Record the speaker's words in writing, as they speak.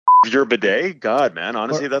Your bidet, God, man,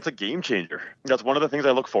 honestly, that's a game changer. That's one of the things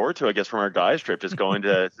I look forward to, I guess, from our guys trip, just going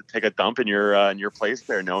to take a dump in your place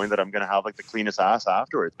there, knowing that I'm going to have like the cleanest ass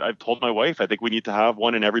afterwards. I've told my wife, I think we need to have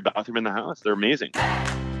one in every bathroom in the house. They're amazing.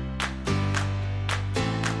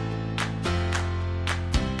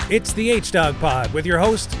 It's the H-Dog Pod with your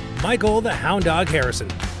host, Michael the Hound Dog Harrison.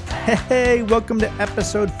 Hey, welcome to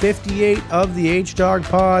episode 58 of the H-Dog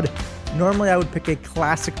Pod. Normally I would pick a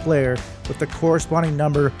classic player with the corresponding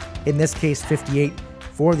number, in this case 58,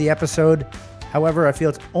 for the episode. However, I feel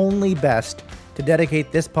it's only best to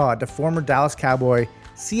dedicate this pod to former Dallas Cowboy,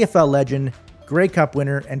 CFL legend, Grey Cup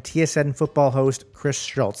winner, and TSN football host Chris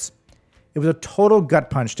Schultz. It was a total gut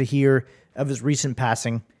punch to hear of his recent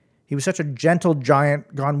passing. He was such a gentle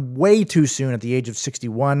giant, gone way too soon at the age of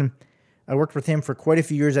 61. I worked with him for quite a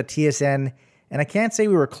few years at TSN, and I can't say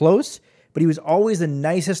we were close, but he was always the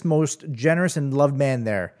nicest, most generous and loved man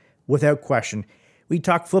there, without question. We'd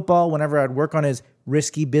talk football whenever I'd work on his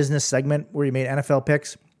risky business segment where he made NFL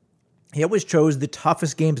picks. He always chose the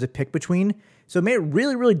toughest games to pick between, so it made it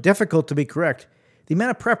really, really difficult to be correct. The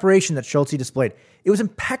amount of preparation that Schultz displayed, it was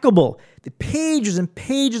impeccable. The pages and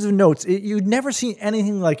pages of notes, you'd never seen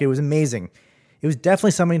anything like it. It was amazing. It was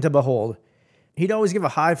definitely something to behold. He'd always give a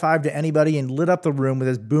high five to anybody and lit up the room with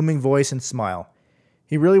his booming voice and smile.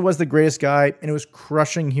 He really was the greatest guy, and it was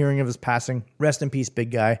crushing hearing of his passing. Rest in peace,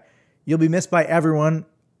 big guy. You'll be missed by everyone.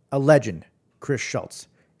 A legend, Chris Schultz.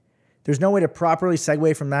 There's no way to properly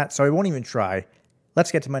segue from that, so I won't even try.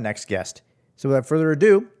 Let's get to my next guest. So without further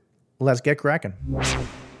ado, let's get cracking.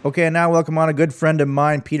 Okay, and now welcome on a good friend of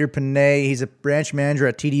mine, Peter Panay. He's a branch manager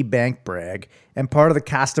at TD Bank Bragg and part of the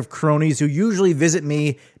cast of cronies who usually visit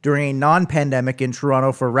me during a non-pandemic in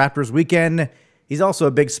Toronto for Raptors weekend. He's also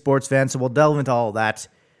a big sports fan, so we'll delve into all of that.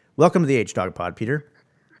 Welcome to the H-Dog Pod, Peter.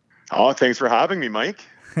 Oh, thanks for having me, Mike.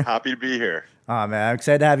 Happy to be here. Oh, man, I'm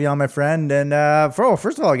excited to have you on, my friend. And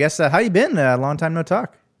first of all, I guess, how you been? Long time no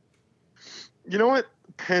talk. You know what?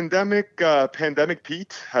 Pandemic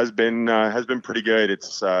Pete has been pretty good.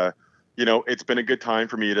 It's it's been a good time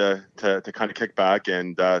for me to kind of kick back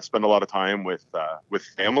and spend a lot of time with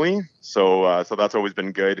family. So that's always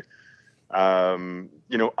been good.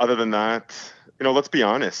 Other than that, let's be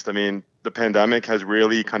honest. I mean, the pandemic has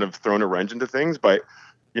really kind of thrown a wrench into things, but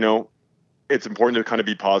it's important to kind of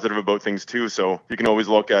be positive about things too. So you can always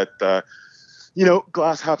look at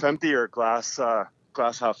glass half empty or glass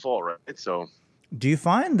half full, right? So. Do you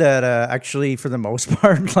find that actually, for the most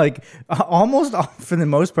part, like almost for the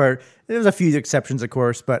most part, there's a few exceptions, of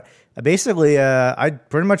course, but basically, I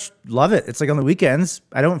pretty much love it. It's like on the weekends,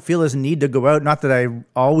 I don't feel this need to go out. Not that I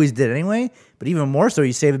always did anyway, but even more so,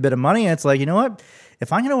 you save a bit of money. And it's like, you know what?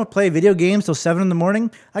 If I'm going to play video games till 7 in the morning,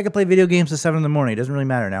 I can play video games till 7 in the morning. It doesn't really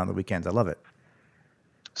matter now on the weekends. I love it.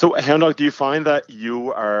 So, Hound Dog, do you find that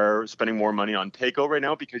you are spending more money on takeout right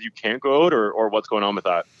now because you can't go out, or what's going on with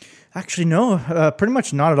that? Actually, no, pretty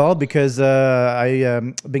much not at all, because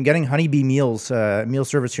I've been getting Honeybee meals, meal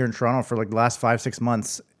service here in Toronto for like the last 5-6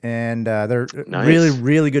 months, and they're nice. Really,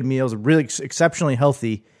 really good meals, really exceptionally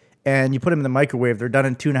healthy, and you put them in the microwave, they're done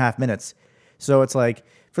in 2.5 minutes. So it's like,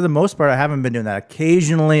 for the most part, I haven't been doing that.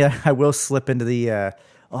 Occasionally, I will slip into the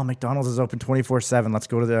McDonald's is open 24/7. Let's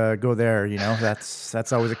go there.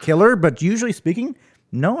 That's always a killer. But usually speaking,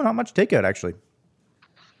 no, not much takeout actually.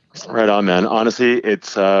 Right on, man. Honestly,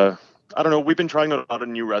 it's I don't know. We've been trying a lot of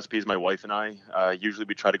new recipes, my wife and I. Usually,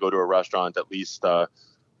 we try to go to a restaurant at least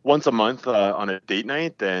once a month on a date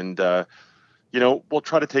night, and we'll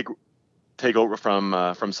try to take over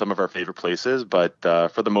from some of our favorite places. But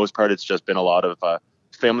for the most part, it's just been a lot of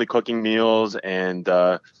family cooking meals and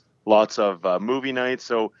lots of movie nights.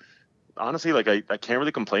 So honestly, like I can't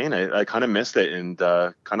really complain. I kind of missed it, and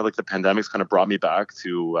kind of like the pandemic's kind of brought me back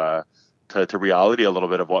to reality a little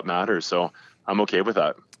bit of what matters. So I'm okay with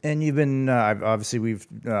that. And you've been I've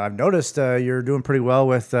noticed you're doing pretty well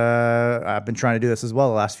with. I've been trying to do this as well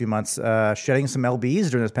the last few months, shedding some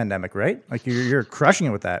lbs during this pandemic, right? Like you're crushing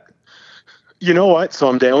it with that. You know what? So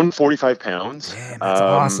I'm down 45 pounds. Damn, that's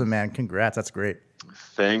awesome, man. Congrats. That's great.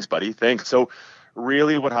 Thanks, buddy. Thanks. So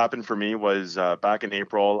really what happened for me was back in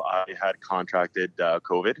April, I had contracted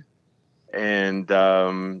COVID. And,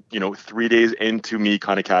 3 days into me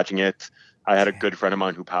kind of catching it, I had a good friend of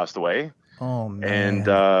mine who passed away. Oh, man. And,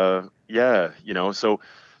 so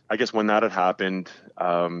I guess when that had happened,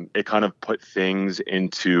 it kind of put things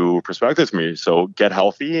into perspective for me. So get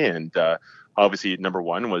healthy. And obviously, number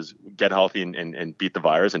one was get healthy and beat the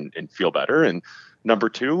virus and feel better. And number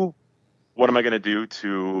two, what am I going to do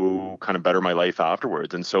to kind of better my life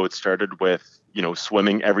afterwards? And so it started with,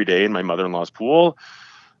 swimming every day in my mother-in-law's pool,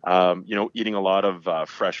 eating a lot of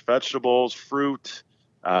fresh vegetables, fruit,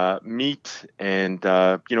 meat. And,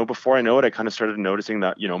 before I know it, I kind of started noticing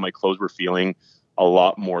that, my clothes were feeling a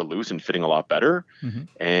lot more loose and fitting a lot better. Mm-hmm.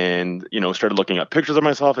 And, started looking at pictures of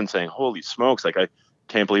myself and saying, holy smokes, like I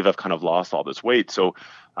can't believe I've kind of lost all this weight. So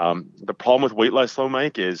the problem with weight loss, though,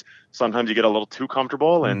 Mike, is sometimes you get a little too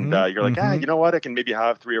comfortable and you're like, you know what? I can maybe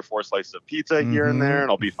have 3 or 4 slices of pizza here and there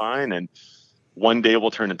and I'll be fine. And one day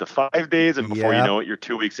will turn into 5 days. And before you know it, you're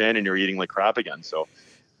 2 weeks in and you're eating like crap again. So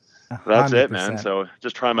that's 100%. It, man. So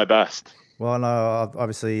just try my best. Well, no,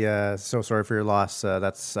 obviously, so sorry for your loss.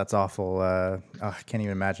 That's awful. I can't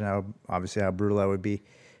even imagine how brutal that would be.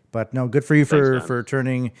 But no, good for you for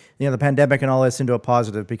turning the pandemic and all this into a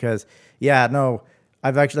positive. Because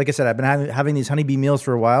I've actually, like I said, I've been having these honeybee meals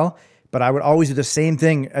for a while. But I would always do the same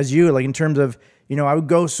thing as you, like in terms of I would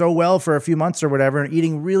go so well for a few months or whatever, and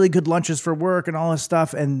eating really good lunches for work and all this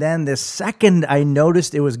stuff. And then the second I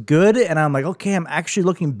noticed it was good, and I'm like, okay, I'm actually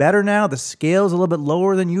looking better now. The scale's a little bit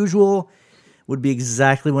lower than usual. Would be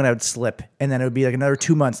exactly when I would slip. And then it would be like another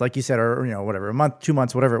 2 months, like you said, or whatever, a month, 2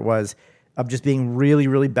 months, whatever it was, of just being really,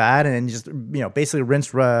 really bad. And just, basically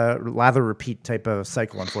rinse, lather, repeat type of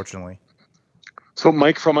cycle, unfortunately. So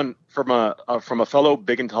Mike, from a fellow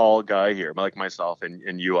big and tall guy here, like myself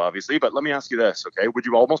and you obviously, but let me ask you this, okay? Would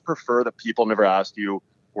you almost prefer that people never asked you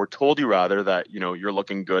or told you rather that, you're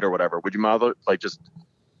looking good or whatever? Would you rather like just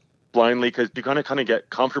blindly, because you kind of get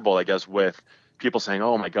comfortable, I guess, with people saying,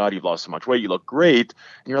 oh my God, you've lost so much weight, you look great.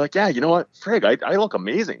 And you're like, yeah, you know what, frig, I look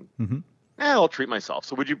amazing. Mm-hmm. I'll treat myself.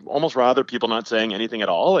 So would you almost rather people not saying anything at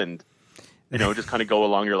all and, just kind of go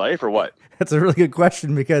along your life or what? That's a really good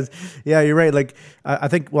question because, you're right. Like, I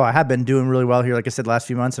think, I have been doing really well here, like I said, last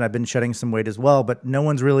few months, and I've been shedding some weight as well, but no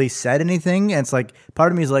one's really said anything. And it's like,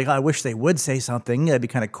 part of me is like, I wish they would say something. That'd be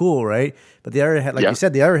kind of cool, right? But the other hand, like you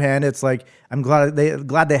said, the other hand, it's like, I'm glad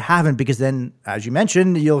they haven't, because then, as you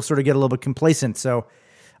mentioned, you'll sort of get a little bit complacent. So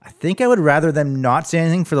I think I would rather them not say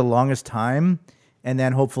anything for the longest time and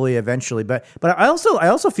then hopefully eventually. But I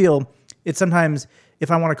also feel it's sometimes, if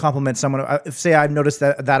I want to compliment someone, if say I've noticed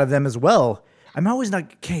that of them as well, I'm always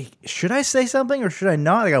like, okay, should I say something or should I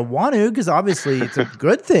not? Like I want to, because obviously it's a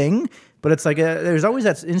good thing, but it's like there's always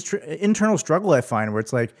that internal struggle I find where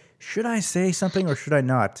it's like, should I say something or should I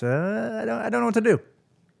not? I don't know what to do.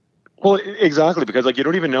 Well, exactly, because like you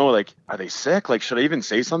don't even know, like, are they sick? Like, should I even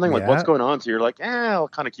say something? Like, what's going on? So you're like, I'll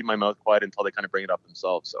kind of keep my mouth quiet until they kind of bring it up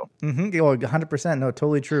themselves. So, 100%, no,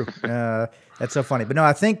 totally true. That's so funny. But no,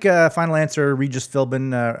 I think final answer, Regis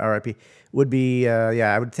Philbin, RIP, would be,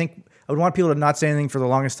 I would want people to not say anything for the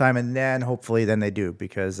longest time, and then hopefully then they do,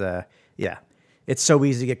 because it's so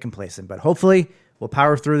easy to get complacent. But hopefully we'll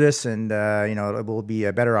power through this, and we'll be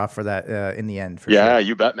better off for that in the end. For sure.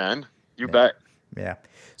 You bet, man. You bet. Yeah.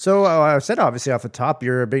 So I said, obviously, off the top,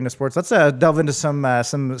 you're big into sports. Let's delve into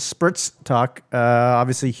some Spurs talk.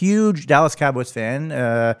 Obviously, huge Dallas Cowboys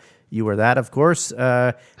fan. You were that, of course.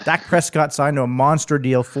 Dak Prescott signed to a monster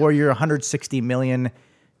deal, 4-year, $160 million.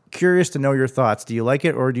 Curious to know your thoughts. Do you like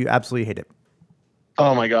it or do you absolutely hate it?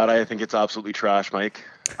 Oh, my God. I think it's absolutely trash, Mike.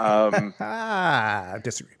 I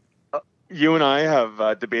disagree. You and I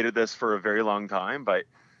have debated this for a very long time, but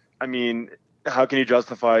I mean, how can you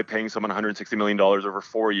justify paying someone $160 million over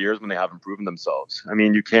 4 years when they haven't proven themselves? I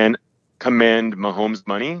mean, you can't command Mahomes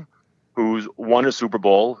money, who's won a Super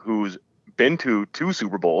Bowl, who's been to 2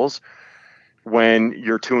 Super Bowls, when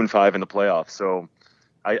you're 2-5 in the playoffs. So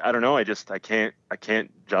I don't know. I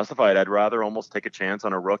can't justify it. I'd rather almost take a chance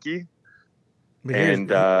on a rookie. But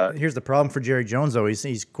here's the problem for Jerry Jones, though.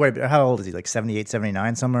 He's quite, how old is he? Like 78,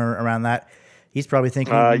 79, somewhere around that. He's probably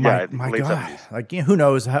thinking, my God, 70s. Like, who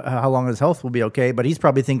knows how long his health will be okay, but he's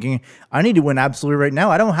probably thinking, I need to win absolutely right now.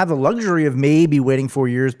 I don't have the luxury of maybe waiting 4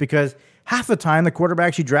 years, because half the time the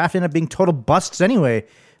quarterbacks you draft end up being total busts anyway.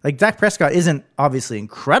 Like, Dak Prescott isn't obviously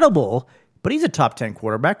incredible, but he's a top 10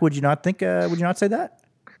 quarterback. Would you not think, would you not say that?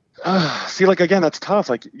 See, like, again, that's tough.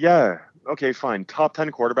 Like, yeah, okay, fine. Top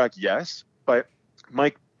 10 quarterback, yes, but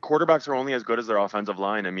Mike, quarterbacks are only as good as their offensive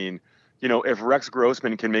line. I mean, if Rex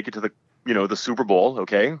Grossman can make it to the Super Bowl,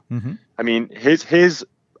 okay? Mm-hmm. I mean, his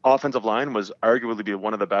offensive line was arguably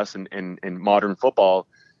one of the best in modern football.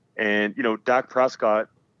 And, Dak Prescott,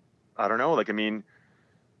 I don't know, like, I mean,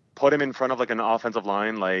 put him in front of like an offensive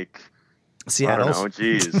line like Seattle. I don't know,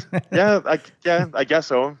 geez. I guess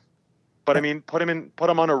so. But I mean, put him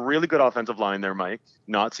on a really good offensive line there, Mike.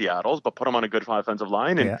 Not Seattle's, but put him on a good offensive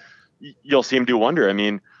line, and you'll see him do wonder. I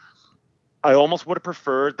mean, I almost would have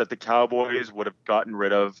preferred that the Cowboys would have gotten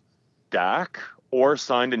rid of Dak or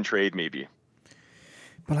signed in trade, maybe.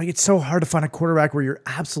 But like, it's so hard to find a quarterback where you're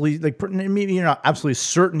absolutely maybe you're not absolutely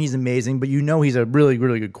certain he's amazing, but he's a really,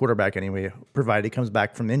 really good quarterback anyway, provided he comes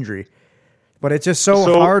back from injury. But it's just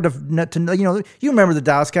so hard to know. You remember the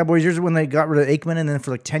Dallas Cowboys years when they got rid of Aikman, and then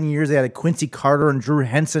for like 10 years they had Quincy Carter and Drew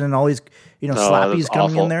Henson and all these slappies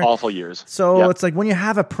coming in there. Awful years. So it's like when you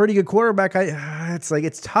have a pretty good quarterback,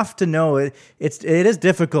 it's tough to know. It is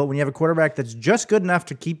difficult when you have a quarterback that's just good enough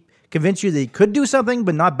to convince you that he could do something,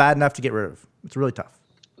 but not bad enough to get rid of. It's really tough.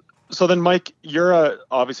 So then, Mike, you're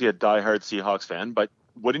obviously a diehard Seahawks fan, but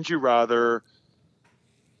wouldn't you rather?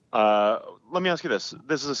 Let me ask you this.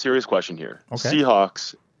 This is a serious question here. Okay.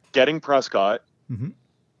 Seahawks getting Prescott,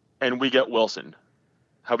 and we get Wilson.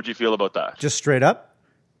 How would you feel about that? Just straight up?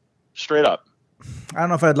 Straight up. I don't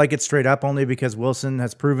know if I'd like it straight up, only because Wilson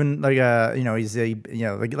has proven, like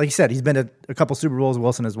you said, he's been to a couple Super Bowls.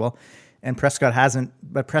 Wilson as well, and Prescott hasn't.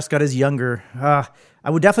 But Prescott is younger. I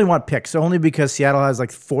would definitely want picks, only because Seattle has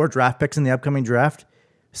like 4 draft picks in the upcoming draft.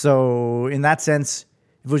 So in that sense,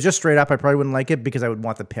 if it was just straight up, I probably wouldn't like it because I would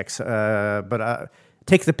want the picks. But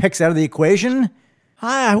take the picks out of the equation,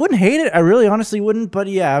 I wouldn't hate it. I really honestly wouldn't. But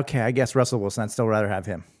yeah, okay, I guess Russell Wilson, I'd still rather have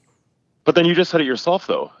him. But then you just said it yourself,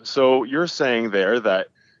 though. So you're saying there that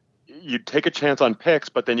you'd take a chance on picks,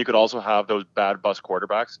 but then you could also have those bad bust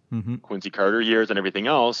quarterbacks, Quincy Carter years and everything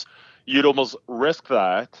else. You'd almost risk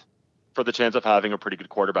that for the chance of having a pretty good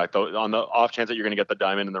quarterback, though, on the off chance that you're going to get the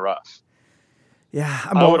diamond in the rough. Yeah,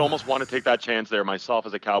 I would almost want to take that chance there myself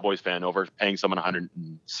as a Cowboys fan over paying someone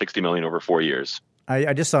 $160 million over 4 years.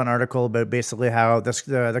 I just saw an article about basically how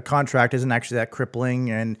the contract isn't actually that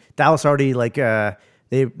crippling, and Dallas already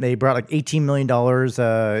they brought like $18 million.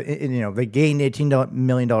 They gained $18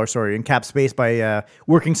 million in cap space by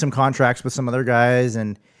working some contracts with some other guys,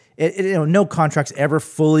 and no contract's ever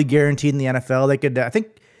fully guaranteed in the NFL. They could,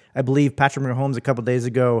 I believe Patrick Mahomes a couple days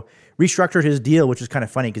ago restructured his deal, which is kind of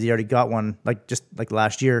funny because he already got one just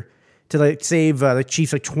last year to save the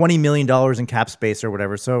Chiefs $20 million in cap space or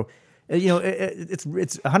whatever. So it's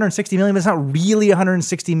 $160 million, but it's not really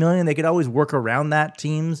 $160 million. They could always work around that,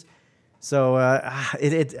 teams. So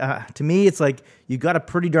to me, it's like you got a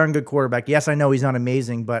pretty darn good quarterback. Yes, I know he's not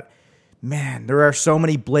amazing, but man, there are so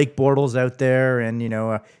many Blake Bortles out there, and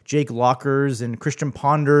Jake Lockers and Christian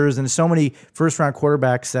Ponders, and so many first-round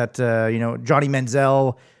quarterbacks that Johnny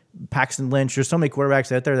Manziel, Paxton Lynch. There's so many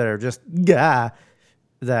quarterbacks out there that are just I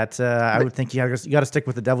would think you got to stick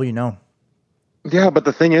with the devil you know. Yeah, but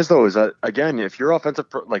the thing is, though, is that again, if your offensive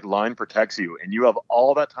line protects you and you have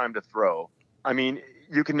all that time to throw, I mean,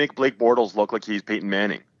 you can make Blake Bortles look like he's Peyton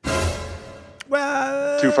Manning.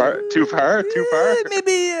 Well, too far.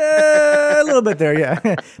 Maybe a little bit there, yeah.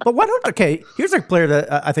 But why don't? Okay, here's a player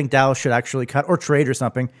that I think Dallas should actually cut or trade or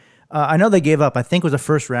something. I know they gave up, I think it was a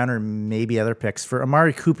first rounder, maybe other picks for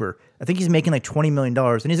Amari Cooper. I think he's making like $20 million,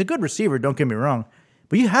 and he's a good receiver. Don't get me wrong,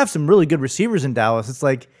 but you have some really good receivers in Dallas. It's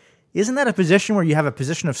like, isn't that a position where you have a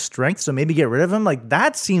position of strength? So maybe get rid of him. Like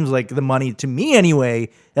that seems like the money to me anyway.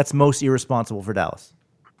 That's most irresponsible for Dallas.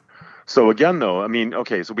 So again, though, I mean,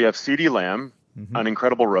 okay, so we have CeeDee Lamb, an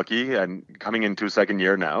incredible rookie, and coming into his second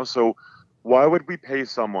year now. So why would we pay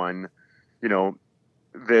someone,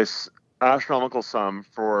 this astronomical sum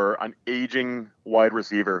for an aging wide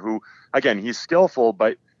receiver who, again, he's skillful,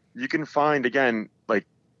 but you can find, again, like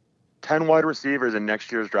 10 wide receivers in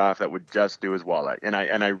next year's draft that would just do as well. And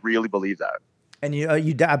I really believe that. And you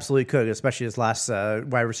absolutely could, especially this last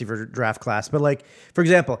wide receiver draft class. But like, for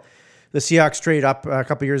example, the Seahawks traded up a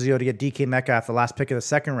couple years ago to get DK Metcalf, the last pick of the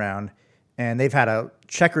second round, and they've had a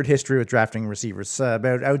checkered history with drafting receivers.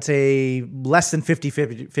 About, I would say, less than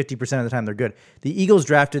 50% of the time they're good. The Eagles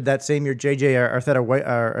drafted that same year J.J.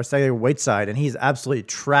 Arcega-Whiteside, and he's absolutely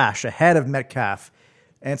trash, ahead of Metcalf.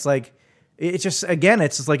 And it's like, it's just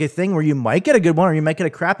like a thing where you might get a good one or you might get a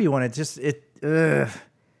crappy one.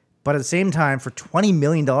 But at the same time, for $20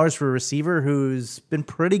 million for a receiver who's been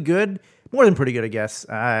pretty good, more than pretty good, I guess.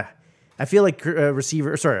 I feel like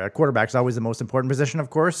a quarterback is always the most important position, of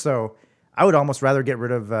course. So I would almost rather get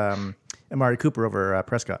rid of Amari Cooper over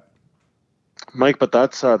Prescott. Mike, but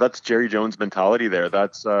that's Jerry Jones' mentality there.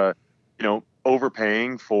 That's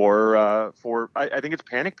overpaying for I think it's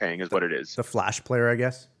panic paying is what it is. The flash player, I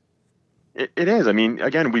guess. It is. I mean,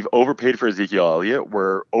 again, we've overpaid for Ezekiel Elliott.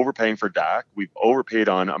 We're overpaying for Dak. We've overpaid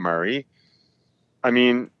on Amari. I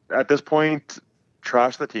mean, at this point,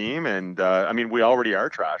 trash the team. And, we already are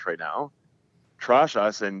trash right now. Trash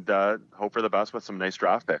us and hope for the best with some nice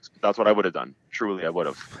draft picks. That's what I would have done. Truly, I would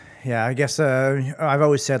have. Yeah, I guess I've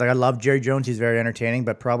always said, I love Jerry Jones. He's very entertaining,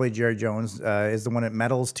 but probably Jerry Jones is the one that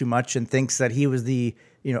meddles too much and thinks that he was the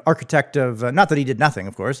architect of, not that he did nothing,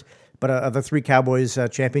 of course, but of the 3 Cowboys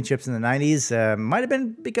championships in the 90s. Might have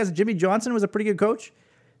been because Jimmy Johnson was a pretty good coach.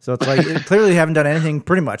 So it's like, clearly they haven't done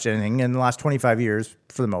pretty much anything in the last 25 years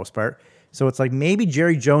for the most part. So it's like maybe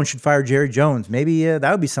Jerry Jones should fire Jerry Jones. Maybe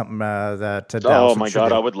that would be something that Dallas Oh my should God,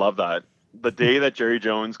 do. I would love that. The day that Jerry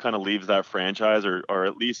Jones kind of leaves that franchise, or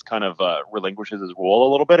at least kind of relinquishes his role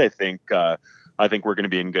a little bit, I think we're going to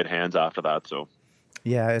be in good hands after that. So.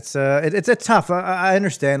 Yeah, it's a tough. I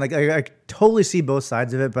understand. Like I totally see both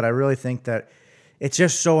sides of it, but I really think that it's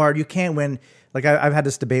just so hard. You can't win. Like I've had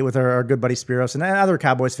this debate with our good buddy Spiros and other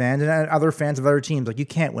Cowboys fans and other fans of other teams. Like you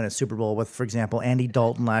can't win a Super Bowl with, for example, Andy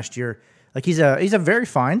Dalton last year. Like he's a very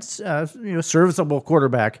fine, serviceable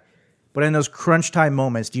quarterback, but in those crunch time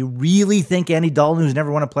moments, do you really think Andy Dalton, who's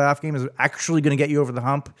never won a playoff game, is actually going to get you over the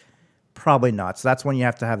hump? Probably not. So that's when you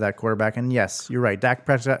have to have that quarterback. And yes, you're right. Dak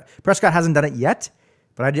Prescott hasn't done it yet.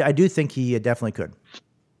 But I do think he definitely could.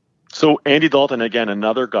 So Andy Dalton, again,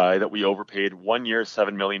 another guy that we overpaid, 1 year,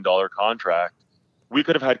 $7 million contract. We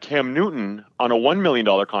could have had Cam Newton on a $1 million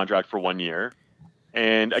contract for 1 year.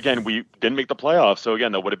 And again, we didn't make the playoffs. So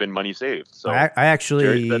again, that would have been money saved. So I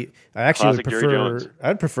actually would prefer,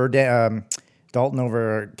 I'd prefer Dalton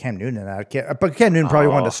over Cam Newton. But Cam Newton probably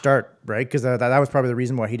wanted to start, right? Because that was probably the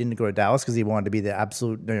reason why he didn't go to Dallas, because he wanted to be the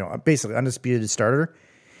absolute, basically undisputed starter.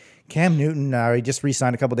 Cam Newton, he just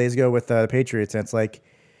re-signed a couple days ago with the Patriots, and it's like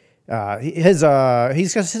he's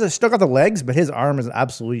still got the legs, but his arm is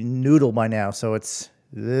absolutely noodle by now. So it's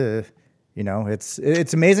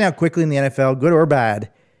it's amazing how quickly in the NFL, good or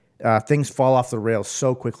bad, things fall off the rails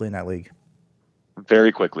so quickly in that league.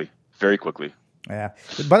 Very quickly, very quickly. Yeah.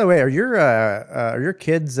 By the way, are your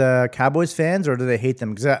kids Cowboys fans, or do they hate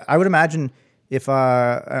them? Because I would imagine if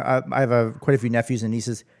I have quite a few nephews and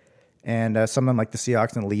nieces. And some of them like the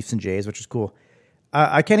Seahawks and the Leafs and Jays, which is cool.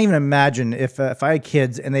 I can't even imagine if I had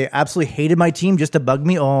kids and they absolutely hated my team just to bug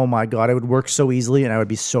me. Oh my God, I would work so easily and I would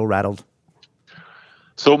be so rattled.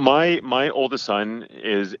 So my oldest son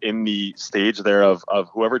is in the stage there of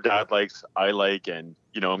whoever dad likes, I like, and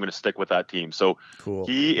I'm going to stick with that team. So cool.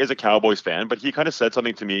 He is a Cowboys fan, but he kind of said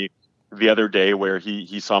something to me the other day where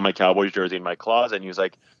he saw my Cowboys jersey in my closet and he was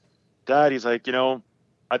like, Dad, he's like,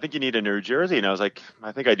 I think you need a new jersey. And I was like,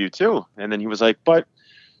 I think I do too. And then he was like, but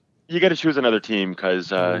you got to choose another team because,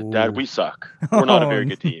 Dad, we suck. We're not a very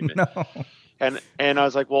good team. No. And I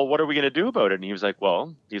was like, well, what are we going to do about it? And he was like,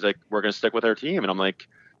 we're going to stick with our team. And I'm like,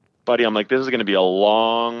 buddy, this is going to be a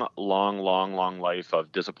long, long, long, long life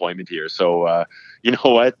of disappointment here. So, you know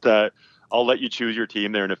what? I'll let you choose your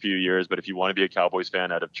team there in a few years. But if you want to be a Cowboys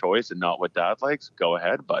fan out of choice and not what Dad likes, go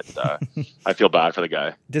ahead. But I feel bad for the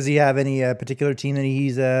guy. Does he have any particular team that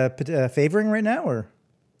he's favoring right now, or?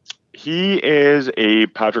 He is a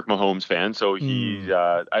Patrick Mahomes fan, so he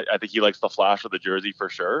I think he likes the flash of the jersey for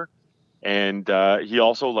sure. And he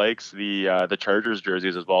also likes the Chargers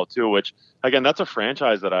jerseys as well too, which again, that's a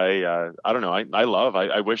franchise that I don't know, I love.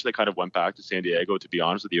 I wish they kind of went back to San Diego, to be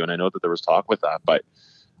honest with you. And I know that there was talk with that, but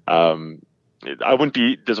I wouldn't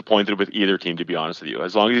be disappointed with either team, to be honest with you.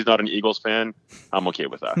 As long as he's not an Eagles fan, I'm okay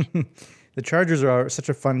with that. The Chargers are such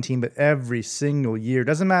a fun team, but every single year,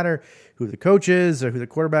 doesn't matter who the coach is or who the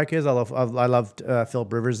quarterback is. I loved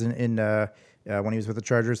Philip Rivers in when he was with the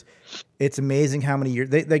Chargers. It's amazing how many years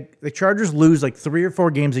the Chargers lose like 3 or 4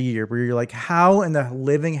 games a year where you're like, how in the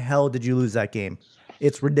living hell did you lose that game?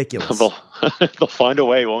 It's ridiculous. They'll find a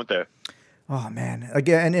way, won't they? Oh man!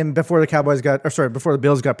 Again, and before the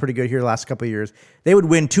Bills got pretty good here the last couple of years, they would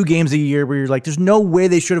win 2 games a year where you're like, "There's no way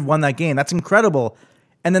they should have won that game. That's incredible."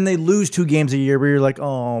 And then they lose 2 games a year where you're like,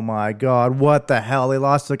 "Oh my God, what the hell? They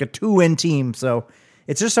lost like a 2-win team." So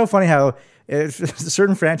it's just so funny how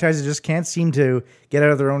certain franchises just can't seem to get out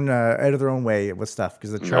of their own way with stuff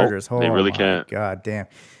because the Chargers, they really can't. God damn.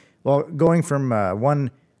 Well, going from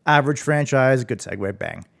one average franchise, good segue,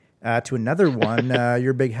 bang. To another one,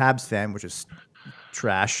 you're a big Habs fan, which is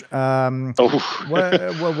trash. What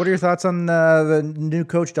are your thoughts on the new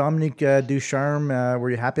coach, Dominique Ducharme?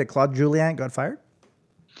 Were you happy that Claude Julien got fired?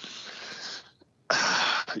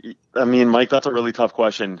 Mike, that's a really tough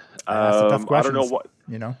question. That's a tough question. I don't know what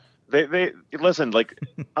they listen. Like,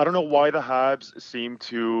 I don't know why the Habs seem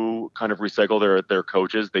to kind of recycle their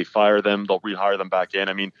coaches. They fire them, they'll rehire them back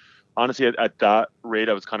in. Honestly, at that rate,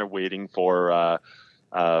 I was kind of waiting for.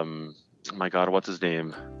 My God, what's his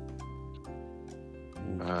name?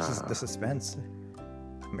 This is the suspense.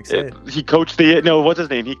 I'm excited. He coached what's his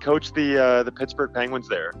name? He coached the Pittsburgh Penguins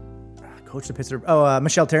there. Coach the Pittsburgh. Oh,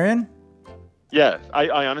 Michel Therrien? Yeah,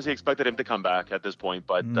 I honestly expected him to come back at this point,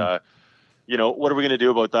 but what are we going to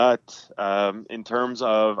do about that? In terms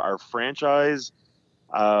of our franchise,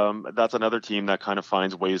 that's another team that kind of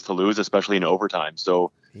finds ways to lose, especially in overtime.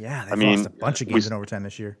 So yeah, they've lost a bunch of games in overtime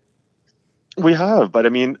this year. We have, but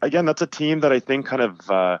again, that's a team that I think kind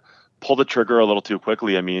of pulled the trigger a little too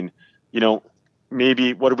quickly.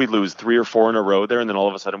 maybe what did we lose 3 or 4 in a row there, and then all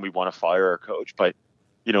of a sudden we want to fire our coach. But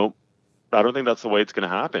I don't think that's the way it's going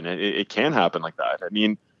to happen. It can happen like that. I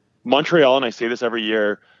mean, Montreal, and I say this every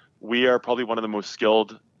year, we are probably one of the most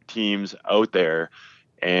skilled teams out there,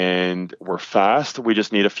 and we're fast. We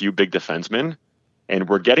just need a few big defensemen, and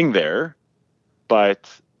we're getting there. But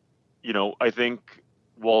I think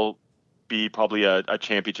we'll be probably a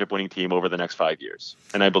championship winning team over the next 5 years.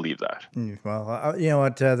 And I believe that. Well, you know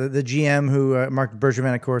what? The GM, who Marc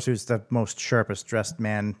Bergevin, of course, who's the most sharpest dressed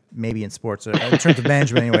man maybe in sports, in terms of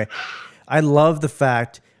management anyway. I love the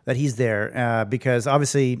fact that he's there because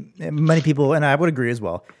obviously many people, and I would agree as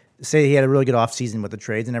well, say he had a really good offseason with the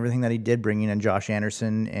trades and everything that he did, bringing in Josh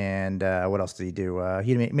Anderson and what else did he do?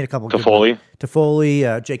 He made a couple of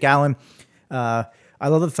Toffoli, Jake Allen. I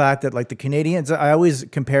love the fact that, like, the Canadians, I always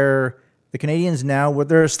compare the Canadians now,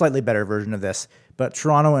 they're a slightly better version of this, but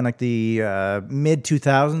Toronto in like the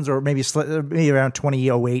mid-2000s or maybe around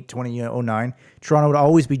 2008, 2009, Toronto would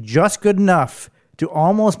always be just good enough to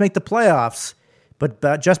almost make the playoffs,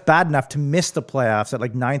 but just bad enough to miss the playoffs at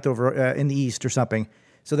like 9th over in the East or something.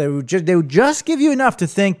 So they would just give you enough to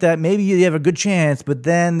think that maybe you have a good chance, but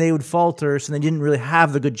then they would falter, so they didn't really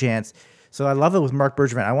have the good chance. So I love it with Marc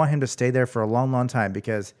Bergevin. I want him to stay there for a long, long time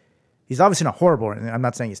because he's obviously not horrible. I'm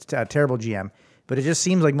not saying he's a terrible GM, but it just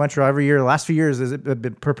seems like Montreal every year, the last few years, is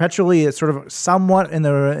perpetually it's sort of somewhat in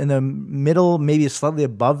the middle, maybe slightly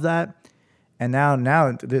above that. And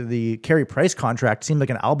now the Carey Price contract seems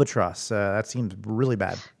like an albatross. That seems really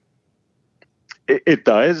bad. It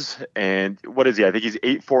does. And what is he? I think he's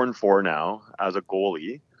 8-4-4 now as a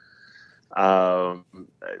goalie. I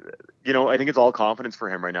think it's all confidence for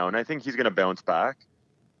him right now, and I think he's going to bounce back.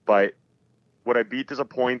 But would I be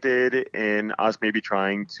disappointed in us maybe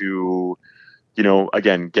trying to,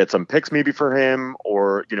 again, get some picks maybe for him,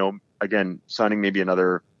 or, again, signing maybe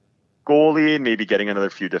another goalie, maybe getting another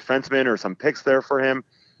few defensemen or some picks there for him?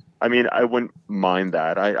 I mean, I wouldn't mind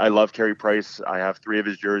that. I love Carey Price. I have 3 of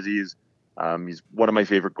his jerseys. He's one of my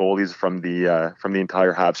favorite goalies from the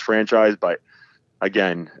entire Habs franchise. But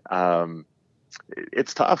again,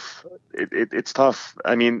 it's tough. It's tough.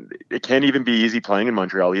 I mean, it can't even be easy playing in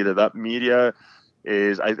Montreal either. That media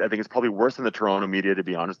is, I think it's probably worse than the Toronto media, to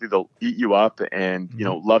be honest. They'll eat you up and,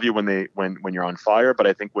 love you when you're on fire. But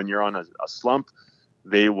I think when you're on a slump,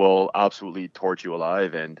 they will absolutely torch you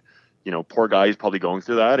alive. And, poor guy is probably going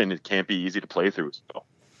through that, and it can't be easy to play through. So.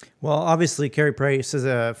 Well, obviously, Carey Price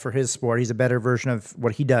is for his sport. He's a better version of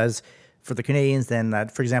what he does for the Canadians than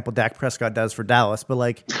that, for example, Dak Prescott does for Dallas. But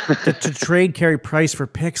like to trade Carey Price for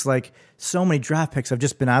picks, like so many draft picks have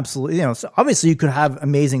just been absolutely, so obviously you could have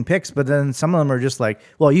amazing picks, but then some of them are just like,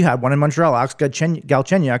 well, you had one in Montreal, Alex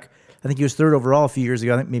Galchenyuk. I think he was 3rd overall a few years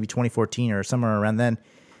ago. I think maybe 2014 or somewhere around then.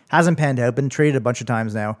 Hasn't panned out, been traded a bunch of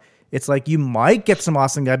times now. It's like you might get some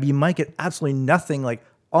awesome guy, but you might get absolutely nothing. Like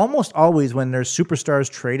almost always when there's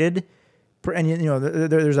superstars traded, and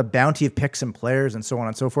there's a bounty of picks and players and so on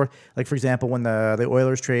and so forth. Like, for example, when the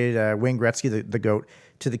Oilers traded Wayne Gretzky, the GOAT,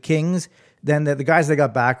 to the Kings, then the guys they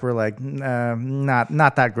got back were like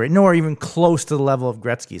not that great, nor even close to the level of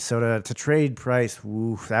Gretzky. So to trade Price,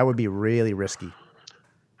 that would be really risky.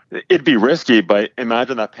 It'd be risky, but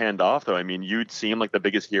imagine that panned off, though. I mean, you'd seem like the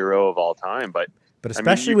biggest hero of all time, but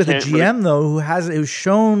especially with a GM though who's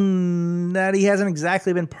shown that he hasn't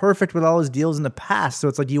exactly been perfect with all his deals in the past. So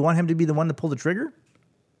it's like, do you want him to be the one to pull the trigger?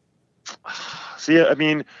 See, I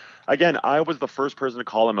mean, again, I was the first person to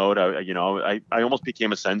call him out. I almost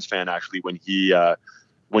became a Sens fan actually when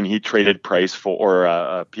he traded Price for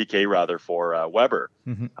PK rather for Weber.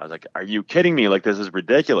 Mm-hmm. I was like, are you kidding me? Like, this is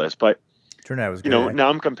ridiculous. But turned out it was good. Now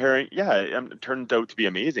I'm comparing. Yeah, it turned out to be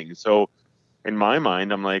amazing. So in my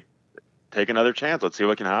mind, I'm like, take another chance. Let's see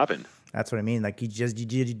what can happen. That's what I mean. Like he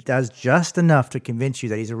does just enough to convince you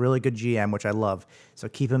that he's a really good GM, which I love. So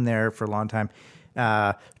keep him there for a long time.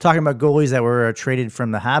 Talking about goalies that were traded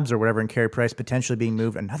from the Habs or whatever, and Carey Price potentially being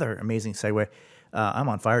moved. Another amazing segue. I'm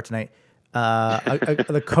on fire tonight.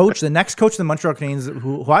 The next coach of the Montreal Canadiens,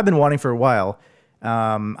 who I've been wanting for a while.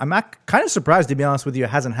 I'm not kind of surprised, to be honest with you. It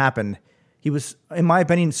hasn't happened. He was, in my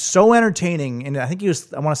opinion, so entertaining, and I think he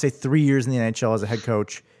was, I want to say, 3 years in the NHL as a head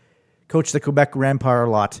coach. Coached the Quebec Rampart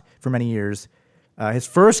a lot for many years. His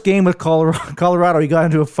first game with Colorado, he got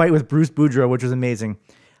into a fight with Bruce Boudreau, which was amazing.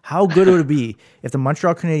 How good would it be if the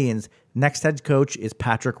Montreal Canadiens' next head coach is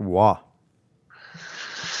Patrick Roy?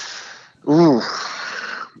 Ooh,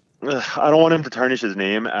 I don't want him to tarnish his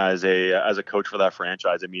name as a coach for that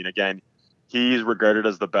franchise. I mean, again, he's regarded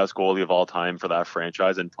as the best goalie of all time for that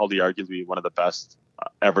franchise, and probably arguably one of the best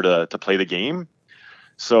ever to play the game.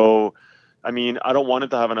 So, I mean, I don't want it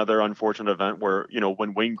to have another unfortunate event where,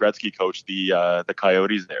 when Wayne Gretzky coached the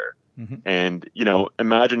Coyotes there, and,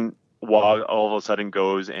 imagine Waugh all of a sudden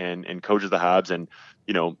goes and coaches the Habs, and,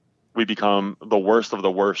 we become the worst of the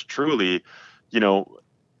worst, truly,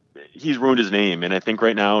 he's ruined his name. And I think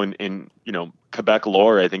right now in Quebec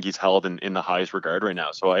lore, I think he's held in the highest regard right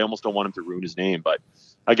now. So I almost don't want him to ruin his name. But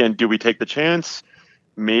again, do we take the chance?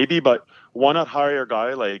 Maybe, but why not hire a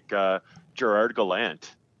guy like Gerard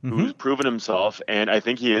Gallant, who's proven himself, and I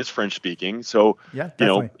think he is French speaking. So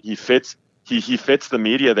he fits the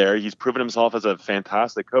media there. He's proven himself as a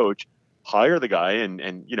fantastic coach. Hire the guy and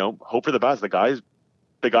hope for the best.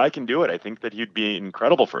 The guy can do it. I think that he'd be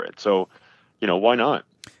incredible for it. So, why not?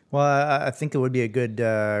 Well, I think it would be a good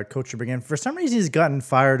coach to bring in. For some reason, he's gotten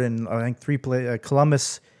fired in, I think,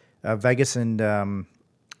 Columbus, Vegas, and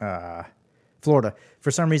Florida.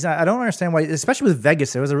 For some reason, I don't understand why, especially with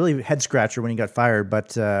Vegas. It was a really head-scratcher when he got fired.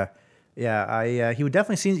 But, he would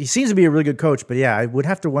definitely he seems to be a really good coach. But, I would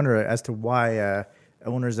have to wonder as to why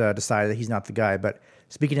owners decided that he's not the guy. But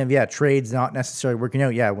speaking of, trades not necessarily working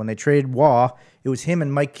out, when they traded Waugh, it was him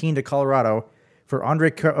and Mike Keane to Colorado for Andrei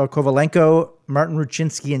Kovalenko, Martin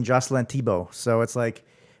Ruchinski, and Jocelyn Thibault. So it's like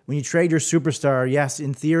when you trade your superstar, yes,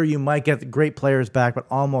 in theory you might get the great players back, but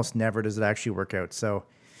almost never does it actually work out. So,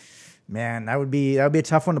 man, that would be a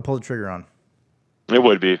tough one to pull the trigger on. It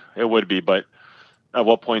would be. But at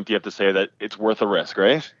what point do you have to say that it's worth a risk,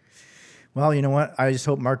 right? Well, you know what? I just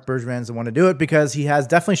hope Marc Bergevin's the one to do it, because he has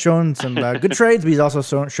definitely shown some good trades, but he's also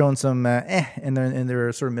shown some and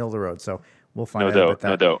they're sort of middle of the road. So we'll find out about that.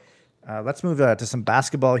 No doubt. Let's move to some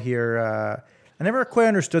basketball here. I never quite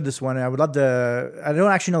understood this one. I would love to. I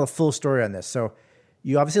don't actually know the full story on this. So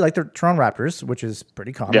you obviously like the Toronto Raptors, which is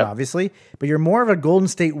pretty common, obviously. But you're more of a Golden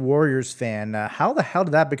State Warriors fan. How the hell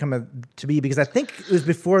did that become to be? Because I think it was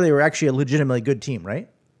before they were actually a legitimately good team, right?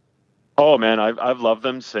 Oh man, I've loved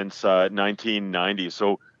them since 1990.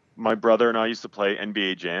 So my brother and I used to play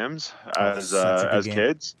NBA Jams as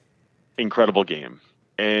kids. Incredible game,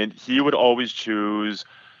 and he would always choose.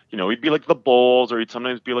 He'd be like the Bulls, or he'd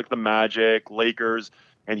sometimes be like the Magic, Lakers,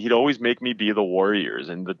 and he'd always make me be the Warriors,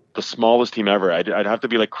 and the smallest team ever. I'd have to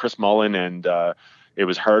be like Chris Mullin, and it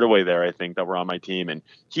was Hardaway there, I think, that were on my team, and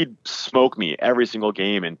he'd smoke me every single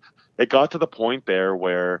game. And it got to the point there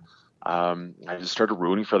where I just started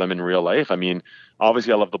rooting for them in real life. I mean,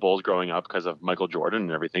 obviously I loved the Bulls growing up because of Michael Jordan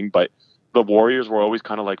and everything, but the Warriors were always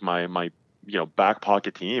kind of like my back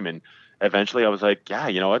pocket team. And eventually I was like, yeah,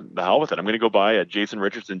 you know what, the hell with it. I'm going to go buy a Jason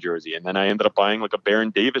Richardson jersey. And then I ended up buying like a Baron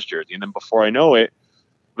Davis jersey. And then before I know it,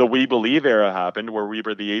 the We Believe era happened, where we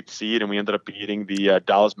were the 8th seed and we ended up beating the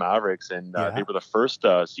Dallas Mavericks, and they were the first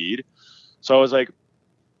seed. So I was like,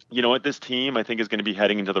 you know what, this team I think is going to be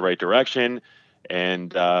heading into the right direction.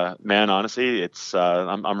 And man, honestly, it's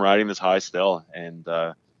I'm riding this high still. And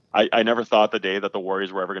I never thought the day that the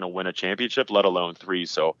Warriors were ever going to win a championship, let alone 3.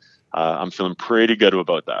 So I'm feeling pretty good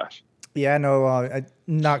about that. Yeah, no,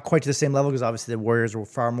 not quite to the same level, because obviously the Warriors were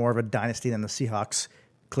far more of a dynasty than the Seahawks,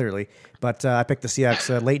 clearly. But I picked the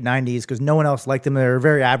Seahawks late 90s because no one else liked them. They were a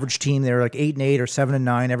very average team. They were like 8-8 or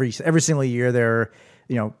 7-9 every single year. They're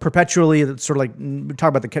perpetually sort of like, we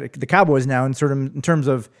talk about the Cowboys now, and sort of in terms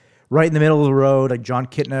of right in the middle of the road. Like John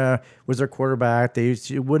Kitna was their quarterback. They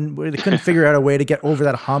couldn't figure out a way to get over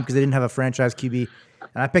that hump because they didn't have a franchise QB.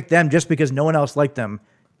 And I picked them just because no one else liked them.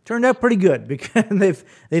 Turned out pretty good, because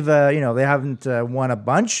they haven't won a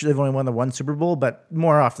bunch. They've only won the one Super Bowl, but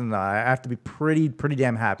more often than not, I have to be pretty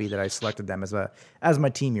damn happy that I selected them as my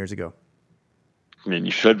team years ago. I mean,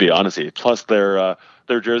 you should be, honestly. Plus, their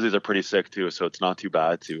jerseys are pretty sick too, so it's not too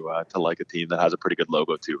bad to like a team that has a pretty good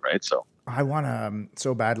logo too, right? So I want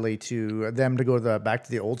so badly to go back to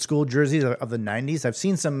the old school jerseys of the '90s. I've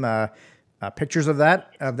seen some pictures of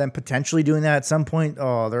them potentially doing that at some point.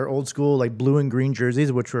 Oh, they're old school, like blue and green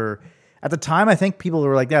jerseys, which were at the time, I think people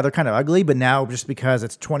were like, yeah, they're kind of ugly, but now just because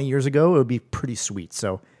it's 20 years ago, it would be pretty sweet.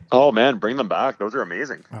 So, oh man, bring them back. Those are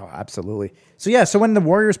amazing. Oh, absolutely. So when the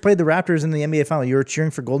Warriors played the Raptors in the NBA final, you were cheering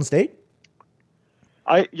for Golden State?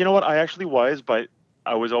 You know what? I actually was, but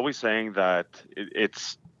I was always saying that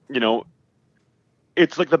it's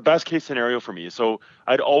like the best case scenario for me. So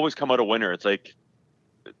I'd always come out a winner. It's like,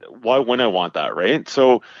 why wouldn't I want that, right?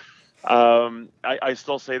 So I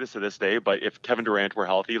still say this to this day, but if Kevin Durant were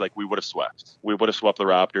healthy, like we would have swept. We would have swept the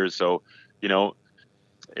Raptors. So,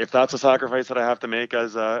 if that's a sacrifice that I have to make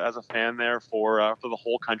as a fan there for the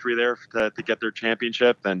whole country there to get their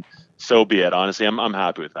championship, then so be it. Honestly, I'm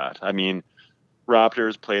happy with that. I mean,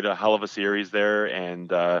 Raptors played a hell of a series there,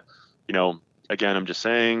 and again, I'm just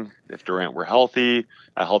saying, if Durant were healthy,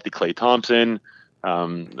 a healthy Klay Thompson,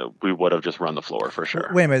 we would have just run the floor for sure.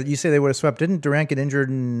 Wait a minute. You say they would have swept. Didn't Durant get injured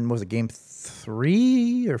in, was it game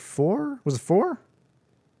 3 or 4? Was it 4?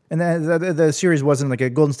 And the series wasn't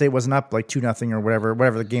like Golden State wasn't up like 2-0 or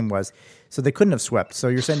whatever the game was. So they couldn't have swept. So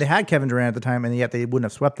you're saying they had Kevin Durant at the time, and yet they wouldn't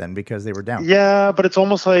have swept then because they were down. Yeah, but it's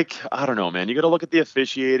almost like, I don't know, man. You got to look at the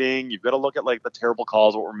officiating. You've got to look at like the terrible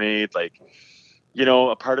calls that were made. Like,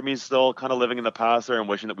 a part of me is still kind of living in the past there and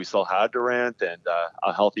wishing that we still had Durant and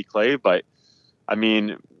a healthy Clay. But I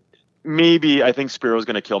mean, maybe I think Spiro's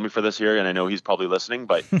going to kill me for this year, and I know he's probably listening.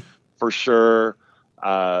 But for sure,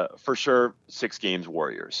 6 games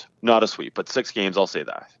Warriors, not a sweep, but 6 games. I'll say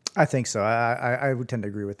that. I think so. I would tend to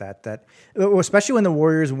agree with that. That especially when the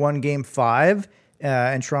Warriors won Game 5,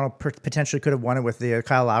 and Toronto potentially could have won it with the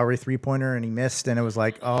Kyle Lowry 3-pointer, and he missed, and it was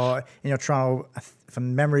like, Toronto. If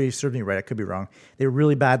memory serves me right, I could be wrong. They were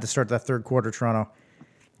really bad to start that third quarter, Toronto,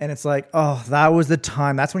 and it's like, that was the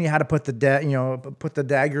time. That's when you had to put the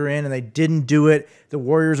dagger in, and they didn't do it. The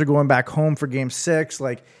Warriors are going back home for Game 6,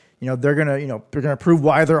 like. They're gonna prove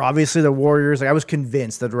why they're obviously the Warriors. Like, I was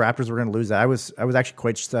convinced that the Raptors were gonna lose that. I was actually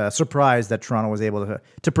quite surprised that Toronto was able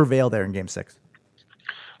to prevail there in Game 6.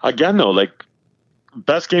 Again, though, like,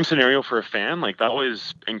 best game scenario for a fan, like, that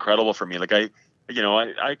was incredible for me. Like, I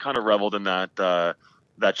kind of reveled in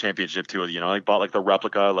that championship too. I bought like the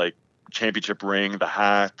replica like championship ring, the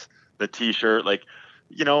hat, the T-shirt. Like,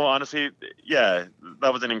 honestly, yeah,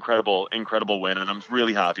 that was an incredible win, and I'm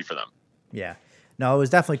really happy for them. Yeah. No, it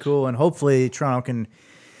was definitely cool, and hopefully Toronto can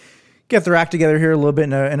get their act together here a little bit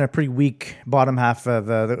in a pretty weak bottom half of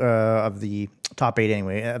the top 8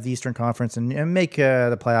 anyway of the Eastern Conference and make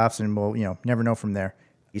the playoffs, and we'll never know from there.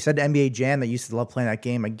 You said NBA Jam that you used to love playing that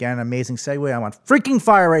game. Again, amazing segue. I'm on freaking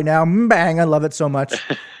fire right now. Bang! I love it so much.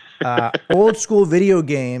 Old school video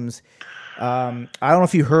games. I don't know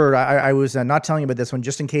if you heard. I was not telling you about this one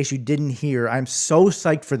just in case you didn't hear. I'm so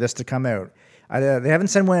psyched for this to come out. They haven't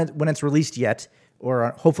said when it's released yet.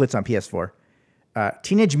 Or hopefully it's on PS4.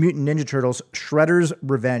 Teenage Mutant Ninja Turtles: Shredder's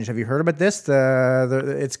Revenge. Have you heard about this?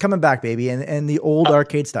 It's coming back, baby, and the old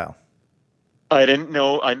arcade style. I didn't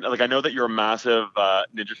know. I know that you're a massive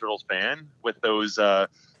Ninja Turtles fan with those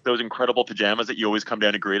incredible pajamas that you always come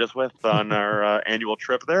down to greet us with on our annual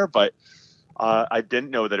trip there. But I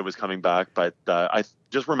didn't know that it was coming back. But I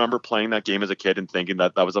just remember playing that game as a kid and thinking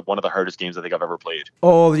that was one of the hardest games I think I've ever played.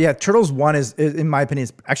 Oh yeah, Turtles 1 is in my opinion,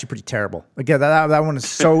 is actually pretty terrible. Again, that one is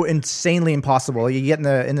so insanely impossible. You get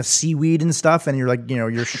in the seaweed and stuff, and you're like,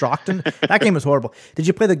 you're shocked. And that game was horrible. Did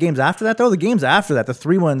you play the games after that though? The games after that, the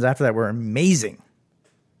 3 ones after that, were amazing.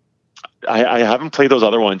 I haven't played those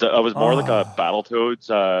other ones. I was more like a Battletoads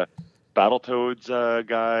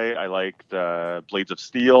guy. I liked Blades of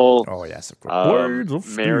Steel. Oh yes, of course. Blades of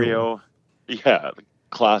Steel. Mario. Yeah,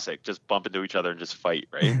 classic. Just bump into each other and just fight.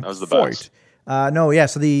 Right, that was the best. No, yeah.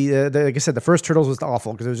 So the like I said, the first Turtles was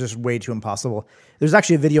awful because it was just way too impossible. There's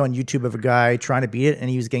actually a video on YouTube of a guy trying to beat it, and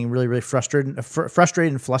he was getting really, really frustrated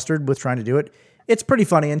and flustered with trying to do it. It's pretty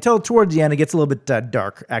funny until towards the end it gets a little bit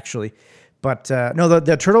dark, actually. But no,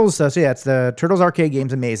 the Turtles. So yeah, it's the Turtles arcade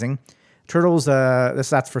game's amazing. Turtles.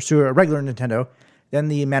 That's for regular Nintendo. Then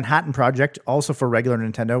the Manhattan Project, also for regular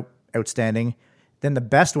Nintendo, outstanding. Then the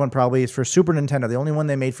best one probably is for Super Nintendo. The only one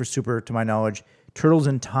they made for Super, to my knowledge, Turtles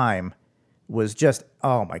in Time, was just,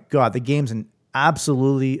 oh my God, the game's an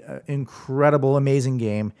absolutely incredible, amazing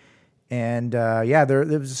game. And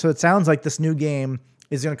so it sounds like this new game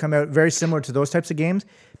is going to come out very similar to those types of games.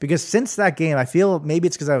 Because since that game, I feel maybe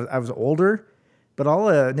it's because I was older, but all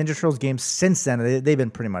Ninja Turtles games since then, they've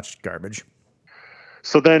been pretty much garbage.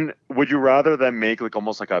 So then, would you rather them make like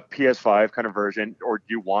almost like a PS5 kind of version, or do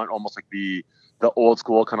you want almost like the old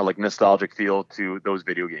school kind of like nostalgic feel to those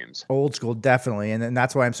video games? Old school, definitely. And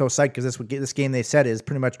that's why I'm so psyched, because this game they said is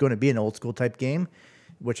pretty much going to be an old school type game,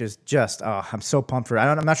 which is just, I'm so pumped for it.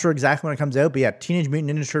 I'm not sure exactly when it comes out, but yeah, Teenage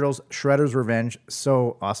Mutant Ninja Turtles: Shredder's Revenge,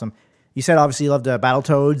 so awesome. You said obviously you loved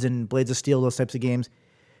Battletoads and Blades of Steel, those types of games.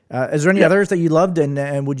 Is there any others that you loved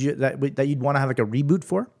and would you that you'd want to have like a reboot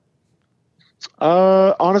for?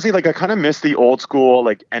 Honestly, like I kind of miss the old school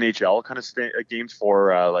like NHL kind of games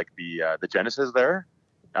for like the Genesis there.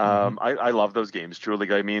 I love those games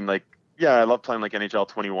truly. I mean, like, yeah, I love playing like NHL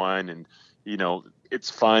 21, and it's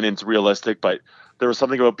fun and it's realistic, but there was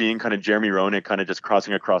something about being kind of Jeremy Roenick, kind of just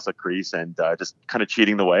crossing across the crease and just kind of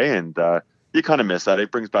cheating the way, and you kind of miss that.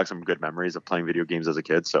 It brings back some good memories of playing video games as a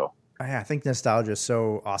kid. So yeah, I think nostalgia is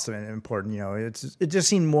so awesome and important. It just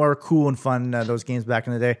seemed more cool and fun, those games back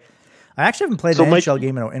in the day. I actually haven't played an NHL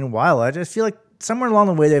game in a while. I just feel like somewhere along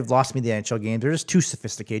the way they've lost me the NHL games. They're just too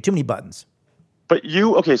sophisticated, too many buttons. But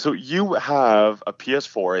so you have a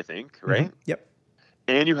PS4, I think, right? Mm-hmm. Yep.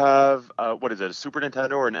 And you have what is it? A Super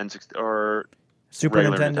Nintendo or an N60 or Super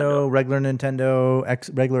Nintendo, regular Nintendo,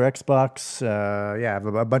 regular Xbox. I have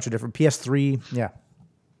a bunch of different PS3. Yeah.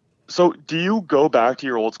 So do you go back to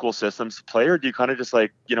your old school systems to play, or do you kind of just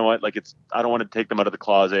like, you know what, like I don't want to take them out of the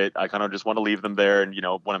closet. I kind of just want to leave them there. And,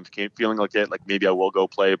 when I'm feeling like it, like maybe I will go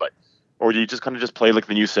play, or do you just kind of just play like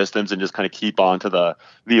the new systems and just kind of keep on to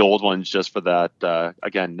the old ones just for that,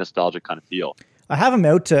 again, nostalgic kind of feel? I have them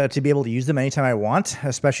out to be able to use them anytime I want,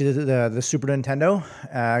 especially the Super Nintendo.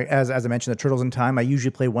 As I mentioned, the Turtles in Time, I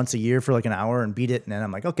usually play once a year for like an hour and beat it. And then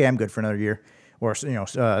I'm like, okay, I'm good for another year. Or,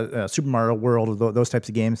 Super Mario World, those types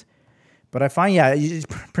of games. But I find, it's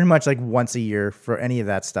pretty much like once a year for any of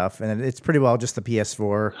that stuff. And it's pretty well just the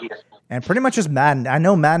PS4 and pretty much just Madden. I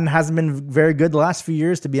know Madden hasn't been very good the last few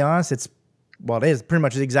years, to be honest. It is pretty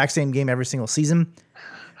much the exact same game every single season.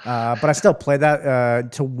 But I still play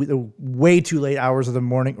that till way too late hours of the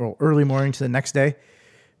morning or early morning to the next day.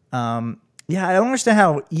 I don't understand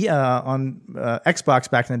how on Xbox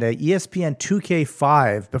back in the day, ESPN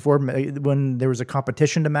 2K5, before when there was a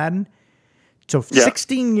competition to Madden. So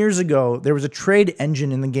 16 years ago, there was a trade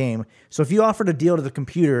engine in the game. So if you offered a deal to the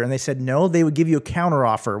computer and they said no, they would give you a counter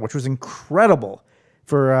offer, which was incredible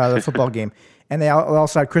for the football game. And they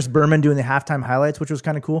also had Chris Berman doing the halftime highlights, which was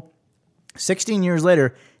kind of cool. 16 years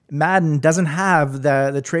later, Madden doesn't have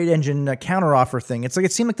the trade engine counter offer thing. It's like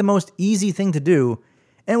it seemed like the most easy thing to do,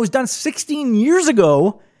 and it was done 16 years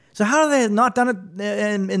ago. So how have they not done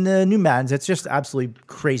it in the new Maddens? It's just absolutely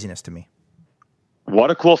craziness to me.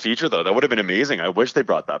 What a cool feature, though. That would have been amazing. I wish they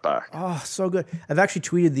brought that back. Oh, so good. I've actually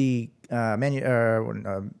tweeted the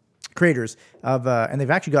creators of, and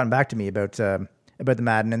they've actually gotten back to me about the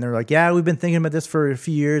Madden, and they're like, yeah, we've been thinking about this for a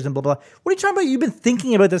few years and blah, blah. What are you talking about? You've been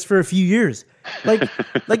thinking about this for a few years. Like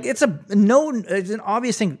it's an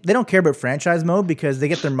obvious thing. They don't care about franchise mode because they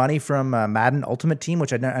get their money from Madden Ultimate Team,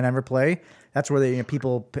 which I never play. That's where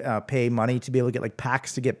people pay money to be able to get like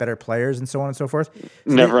packs to get better players and so on and so forth. So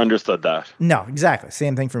never understood that. No, exactly.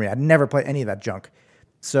 Same thing for me. I'd never play any of that junk.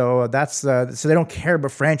 So that's so they don't care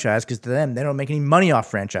about franchise because to them, they don't make any money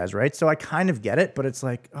off franchise, right? So I kind of get it, but it's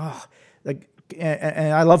like,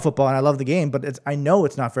 and I love football and I love the game, but I know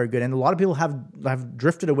it's not very good. And a lot of people have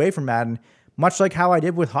drifted away from Madden, much like how I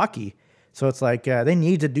did with hockey. So it's like they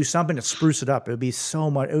need to do something to spruce it up. It would be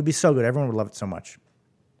so good. Everyone would love it so much.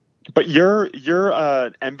 But you're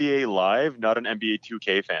an NBA Live, not an NBA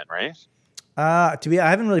 2K fan, right? I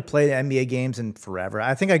haven't really played NBA games in forever.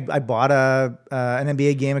 I think I bought an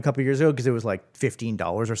NBA game a couple of years ago because it was like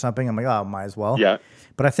 $15 or something. I'm like, oh, might as well. Yeah.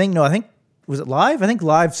 But I think was it Live? I think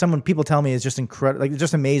Live. People tell me is just incredible, like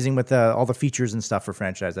just amazing with all the features and stuff for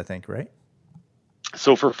franchise. I think, right?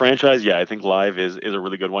 So for franchise, I think Live is a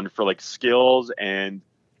really good one for like skills and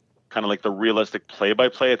kind of like the realistic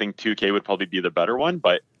play-by-play. I think 2K would probably be the better one,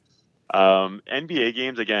 but NBA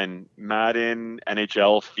games, again, Madden,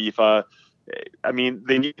 NHL, FIFA, I mean,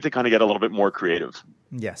 they need to kind of get a little bit more creative.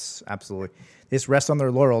 Yes, absolutely. They just rest on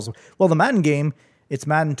their laurels. Well, the Madden game, it's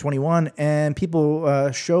Madden 21, and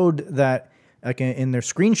people showed that like in their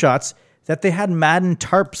screenshots that they had Madden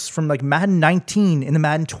tarps from like Madden 19 in the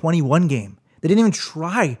Madden 21 game. They didn't even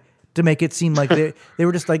try to make it seem like they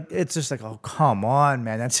were just like, it's just like, oh, come on,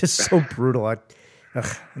 man. That's just so brutal. I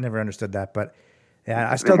never understood that, but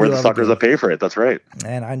yeah, I still we're the suckers that pay for it. That's right.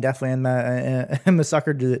 And I definitely am a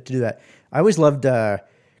sucker to do that. I always loved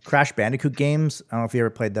Crash Bandicoot games. I don't know if you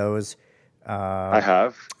ever played those. I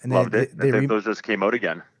have. And loved it. Those just came out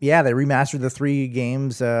again. Yeah, they remastered the 3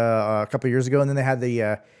 games a couple of years ago, and then they had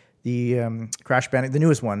the Crash Bandicoot, the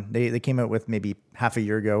newest one. They came out with maybe half a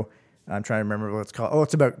year ago. I'm trying to remember what it's called. Oh,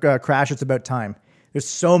 it's about Crash. It's About Time. There's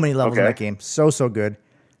so many levels in that game. So good.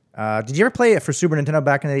 Did you ever play it for Super Nintendo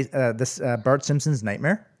back in the Bart Simpson's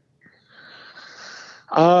Nightmare?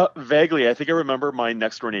 Vaguely. I think I remember my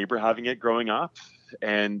next door neighbor having it growing up,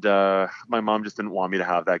 and my mom just didn't want me to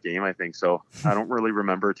have that game, I think. So I don't really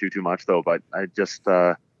remember too much, though, but I just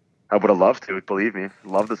I would have loved to, believe me.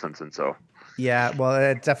 Love The Simpsons, so. Yeah, well,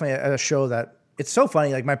 it's definitely a show that, it's so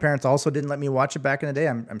funny. Like, my parents also didn't let me watch it back in the day.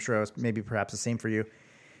 I'm sure it was maybe perhaps the same for you.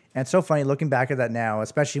 And it's so funny looking back at that now,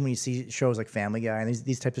 especially when you see shows like Family Guy and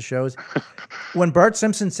these types of shows. When Bart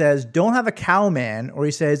Simpson says, "Don't have a cow, man," or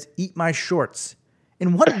he says, "Eat my shorts."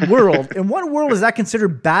 In what world? Is that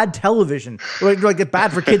considered bad television? Like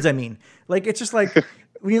bad for kids? I mean, like it's just like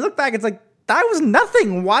when you look back, it's like that was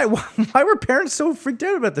nothing. Why were parents so freaked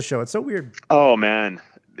out about the show? It's so weird. Oh man,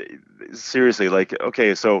 seriously. Like,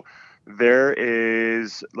 okay, so there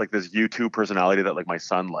is like this YouTube personality that like my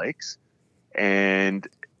son likes, and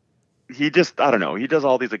he just, I don't know, he does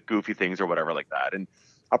all these like goofy things or whatever like that. And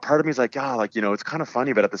a part of me is like, like, it's kind of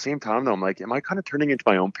funny, but at the same time, though, I'm like, am I kind of turning into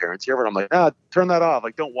my own parents here? But I'm like, turn that off.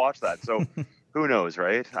 Like, don't watch that. So who knows,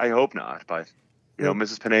 right? I hope not. But,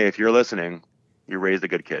 Mrs. Panay, if you're listening, you raised a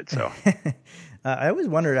good kid. So I always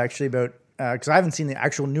wondered actually about, because I haven't seen the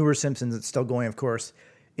actual newer Simpsons. It's still going, of course,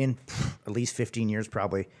 in at least 15 years,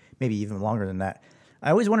 probably, maybe even longer than that. I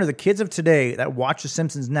always wonder, the kids of today that watch The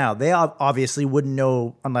Simpsons now, they obviously wouldn't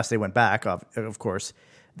know, unless they went back, of course,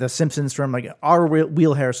 The Simpsons from like our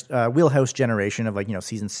wheelhouse generation of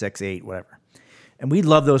season 6, 8, whatever. And we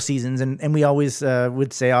love those seasons, and we always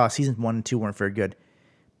would say, seasons 1 and 2 weren't very good.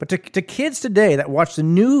 But to kids today that watch the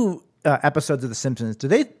new episodes of The Simpsons,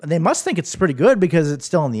 they must think it's pretty good because it's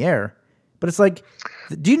still in the air. But it's like,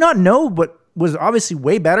 do you not know what was obviously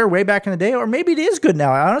way better way back in the day? Or maybe it is good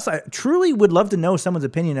now. I truly would love to know someone's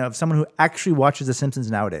opinion of someone who actually watches The Simpsons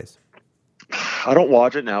nowadays. I don't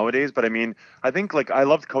watch it nowadays, but I mean, I think I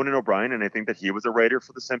loved Conan O'Brien, and I think that he was a writer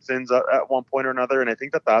for The Simpsons at one point or another. And I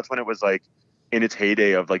think that that's when it was like in its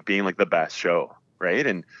heyday of like being like the best show. Right.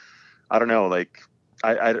 And I don't know, like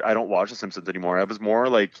I don't watch The Simpsons anymore. I was more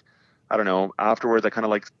like, I don't know, afterwards I kind of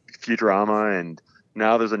like Futurama, and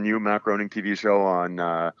now there's a new Matt Groening TV show on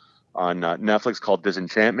Netflix called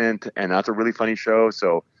Disenchantment, and that's a really funny show.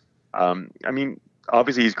 So, I mean,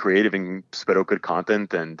 obviously he's creative and spit out good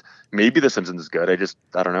content, and maybe The Simpsons is good.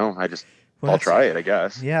 I don't know. I'll try it, I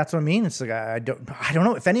guess. Yeah, that's what I mean. It's like, I don't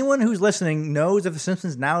know. If anyone who's listening knows if The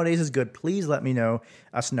Simpsons nowadays is good, please let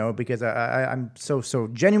us know, because I'm so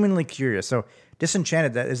genuinely curious. So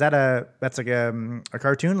Disenchanted, that's like a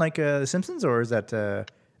cartoon like The Simpsons, or is that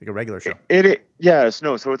like a regular show?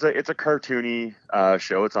 So it's a cartoony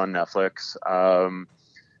show. It's on Netflix.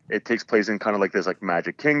 It takes place in kind of like this like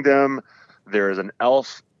magic kingdom. There is an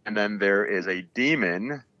elf, and then there is a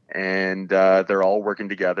demon, and they're all working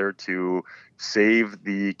together to save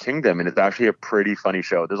the kingdom. And it's actually a pretty funny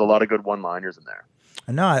show. There's a lot of good one-liners in there.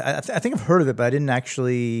 No, I think I've heard of it, but I didn't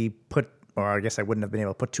actually or I guess I wouldn't have been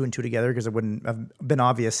able to put two and two together, because it wouldn't have been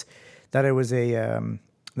obvious that it was a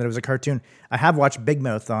cartoon. I have watched Big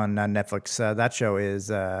Mouth on Netflix. That show is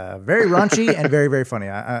very raunchy and very, very funny.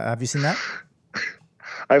 Have you seen that?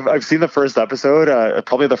 I've seen the first episode.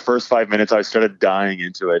 Probably the first 5 minutes, I started dying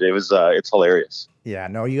into it. It's hilarious. Yeah,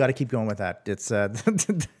 no, you got to keep going with that. It's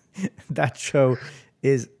that show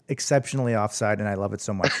is exceptionally offside, and I love it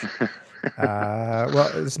so much.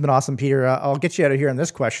 Well, it's been awesome, Peter. I'll get you out of here on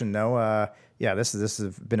this question, though. This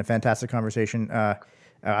has been a fantastic conversation.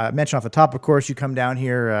 I mentioned off the top, of course, you come down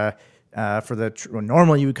here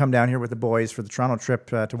normally you would come down here with the boys for the Toronto trip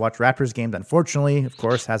to watch Raptors games. Unfortunately, of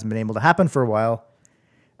course, hasn't been able to happen for a while.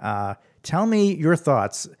 Tell me your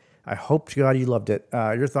thoughts. I hope to God you loved it.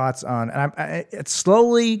 Your thoughts on, and it's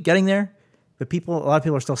slowly getting there, but a lot of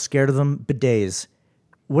people are still scared of them. Bidets.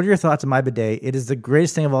 What are your thoughts on my bidet? It is the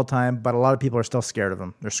greatest thing of all time, but a lot of people are still scared of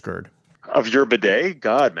them. They're scared. Of your bidet?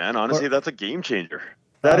 God, man, honestly, that's a game changer.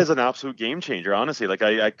 That is an absolute game changer, honestly. Like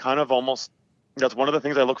I kind of almost, that's one of the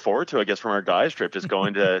things I look forward to, I guess, from our guys trip, just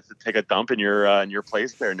going to take a dump in your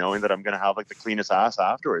place there, knowing that I'm going to have like the cleanest ass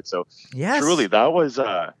afterwards. So yes. Truly, that was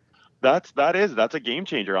that's a game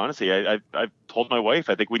changer. Honestly, I've told my wife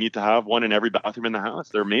I think we need to have one in every bathroom in the house.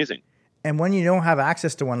 They're amazing. And when you don't have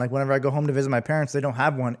access to one, like whenever I go home to visit my parents, they don't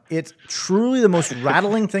have one. It's truly the most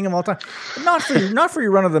rattling thing of all time. Not for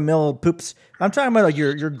your run-of-the-mill poops. I'm talking about like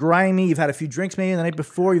you're grimy. You've had a few drinks maybe the night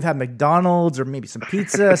before. You've had McDonald's or maybe some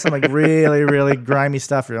pizza, some like really, really grimy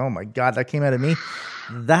stuff. You're, oh my God, that came out of me.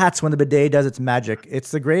 That's when the bidet does its magic.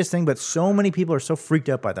 It's the greatest thing, but so many people are so freaked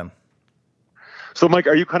out by them. So, Mike,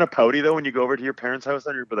 are you kind of pouty, though, when you go over to your parents' house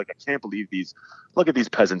and you're like, I can't believe look at these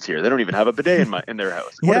peasants here. They don't even have a bidet in their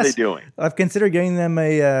house. What are they doing? I've considered getting them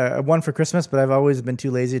a one for Christmas, but I've always been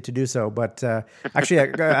too lazy to do so. But actually,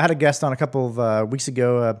 I had a guest on a couple of weeks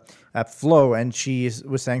ago at Flo, and she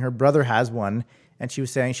was saying her brother has one, and she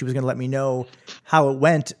was saying she was going to let me know how it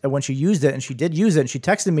went when she used it, and she did use it, and she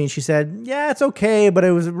texted me, and she said, yeah, it's okay, but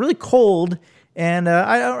it was really cold, and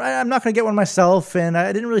I'm not going to get one myself, and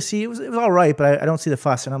I didn't really see, it was all right, but I don't see the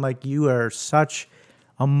fuss. And I'm like, you are such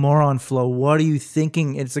a moron, Flo. What are you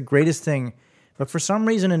thinking? It's the greatest thing. But for some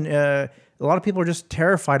reason, a lot of people are just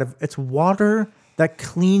terrified of it's water that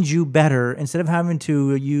cleans you better instead of having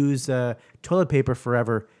to use toilet paper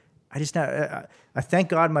forever. I thank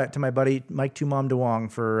God to my buddy Mike Two Mom DeWong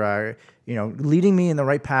for leading me in the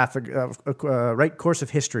right path, right course of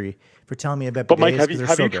history, for telling me about bidets. But Mike, have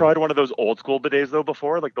you tried one of those old school bidets though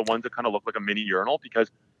before, like the ones that kind of look like a mini urinal?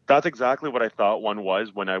 Because that's exactly what I thought one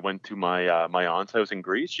was when I went to my my aunt's house in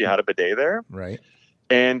Greece. She had a bidet there, right?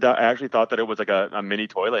 And I actually thought that it was like a mini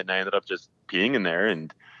toilet, and I ended up just peeing in there.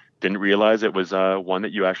 And didn't realize it was one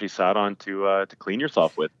that you actually sat on to clean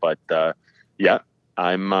yourself with. But yeah,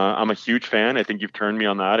 I'm a huge fan. I think you've turned me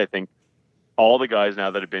on that. I think all the guys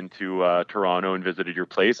now that have been to Toronto and visited your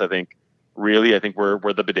place, I think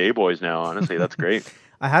we're the bidet boys now. Honestly, that's great.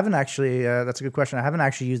 I haven't actually. That's a good question. I haven't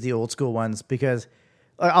actually used the old school ones because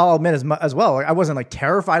I'll admit as well. Like, I wasn't like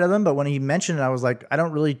terrified of them, but when he mentioned it, I was like, I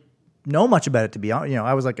don't really know much about it, to be honest.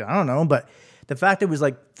 I was like, I don't know, but the fact it was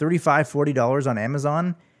like $35-$40 on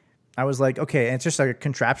Amazon, I was like, okay, and it's just like a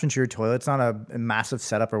contraption to your toilet. It's not a massive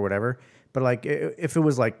setup or whatever. But like, if it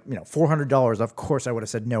was like, $400, of course I would have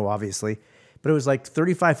said no, obviously. But it was like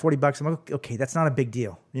 $35-$40. I'm like, okay, that's not a big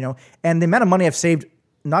deal, And the amount of money I've saved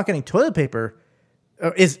not getting toilet paper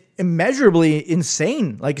is immeasurably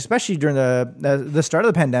insane. Like, especially during the start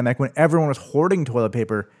of the pandemic when everyone was hoarding toilet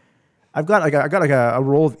paper. I got a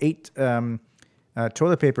roll of 8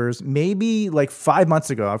 toilet papers maybe like 5 months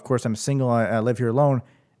ago. Of course, I'm single. I live here alone,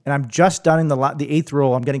 and I'm just done in the 8th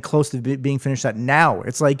roll. I'm getting close to being finished that now.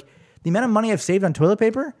 It's like the amount of money I've saved on toilet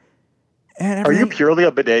paper. And are you purely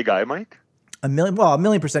a bidet guy, Mike? A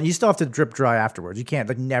million percent. You still have to drip dry afterwards. You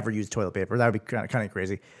can't never use toilet paper. That would be kind of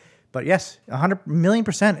crazy. But yes,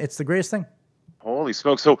 100,000,000%. It's the greatest thing. Holy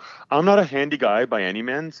smokes! So I'm not a handy guy by any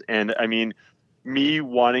means, and I mean, me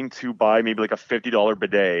wanting to buy maybe like a $50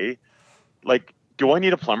 bidet, like, do I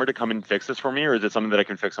need a plumber to come and fix this for me, or is it something that I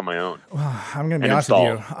can fix on my own? Well, I'm going to be honest with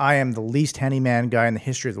you. I am the least handyman guy in the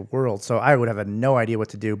history of the world, so I would have had no idea what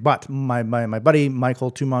to do. But my buddy,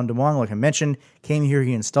 Michael Tumon-Demong, like I mentioned, came here,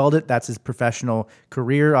 he installed it. That's his professional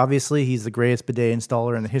career, obviously. He's the greatest bidet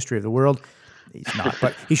installer in the history of the world. He's not,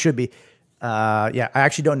 but he should be. I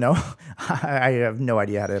actually don't know. I have no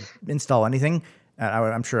idea how to install anything.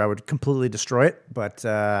 I'm sure I would completely destroy it, but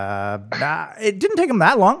it didn't take him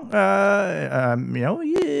that long.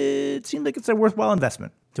 It seemed like it's a worthwhile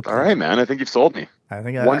investment. All right, man. I think you've sold me. I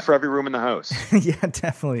think one for every room in the house. Yeah,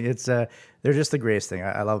 definitely. It's they're just the greatest thing.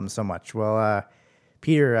 I love them so much. Well,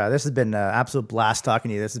 Peter, this has been an absolute blast talking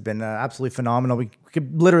to you. This has been absolutely phenomenal. We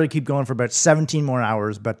could literally keep going for about 17 more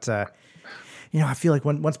hours, but I feel like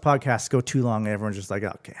once podcasts go too long, everyone's just like,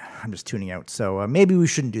 okay, I'm just tuning out. So maybe we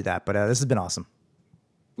shouldn't do that. But this has been awesome.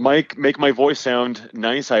 Mike, make my voice sound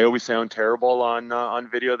nice. I always sound terrible on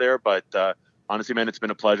video there, but honestly, man, it's been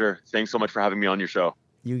a pleasure. Thanks so much for having me on your show.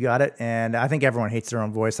 You got it. And I think everyone hates their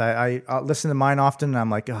own voice. I listen to mine often, and I'm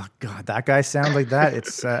like, oh God, that guy sounds like that.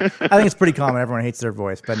 It's I think it's pretty common. Everyone hates their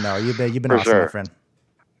voice, but no, you've been for awesome, sure. My friend.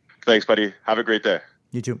 Thanks, buddy. Have a great day.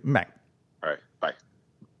 You too. Bye. All right. Bye.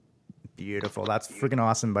 Beautiful. That's freaking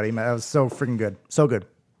awesome, buddy. That was so freaking good. So good.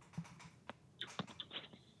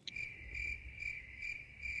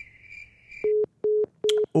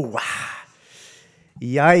 Oh, wow.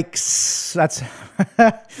 Yikes.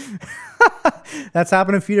 That's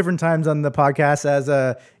happened a few different times on the podcast. As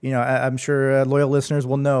I'm sure loyal listeners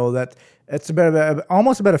will know that it's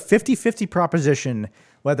almost about a 50-50 proposition.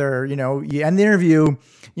 Whether, you end the interview,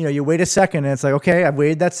 you wait a second and it's like, okay, I've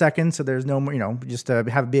waited that second. So there's no more, just to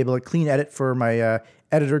be able to clean edit for my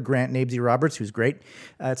editor, Grant Nabesy Roberts, who's great.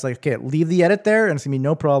 It's like, okay, leave the edit there and it's gonna be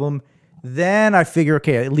no problem. Then I figure,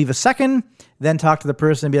 okay, leave a second, then talk to the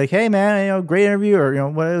person and be like, hey man, great interview, or,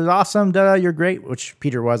 it was awesome. You're great, which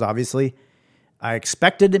Peter was, obviously. I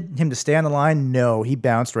expected him to stay on the line. No, he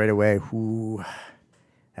bounced right away. Ooh,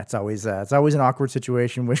 that's always an awkward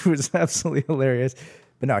situation, which was absolutely hilarious.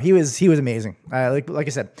 But no, he was amazing. Like I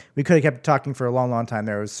said, we could have kept talking for a long, long time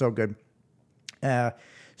there. It was so good.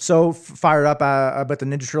 So fired up about the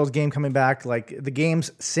Ninja Turtles game coming back. Like, the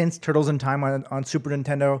games since Turtles in Time on Super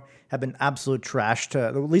Nintendo have been absolute trash.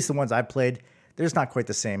 At least the ones I've played, they're just not quite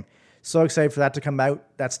the same. So excited for that to come out.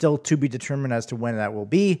 That's still to be determined as to when that will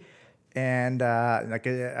be. And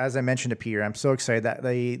as I mentioned to Peter, I'm so excited that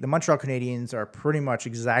the Montreal Canadiens are pretty much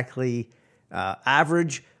exactly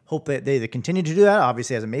average. Hope that they continue to do that.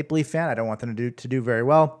 Obviously, as a Maple Leaf fan, I don't want them to do very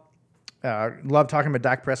well. Love talking about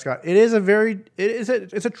Dak Prescott.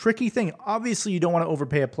 It's a tricky thing. Obviously, you don't want to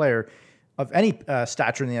overpay a player of any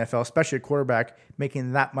stature in the NFL, especially a quarterback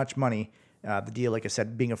making that much money. The deal, like I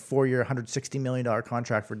said, being a 4-year, $160 million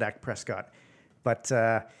contract for Dak Prescott. But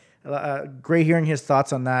great hearing his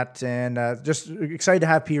thoughts on that, and just excited to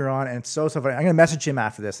have Peter on. And it's so funny. I'm going to message him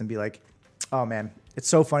after this and be like, oh man, it's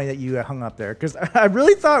so funny that you hung up there, because I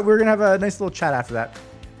really thought we were going to have a nice little chat after that.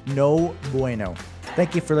 No bueno.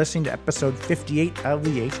 Thank you for listening to episode 58 of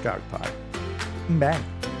the H-Dog Pod. Bang.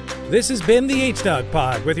 This has been the H-Dog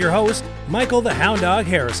Pod with your host, Michael the Hound Dog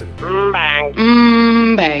Harrison.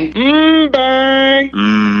 Bang. Bang.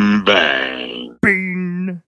 Bang. Bang.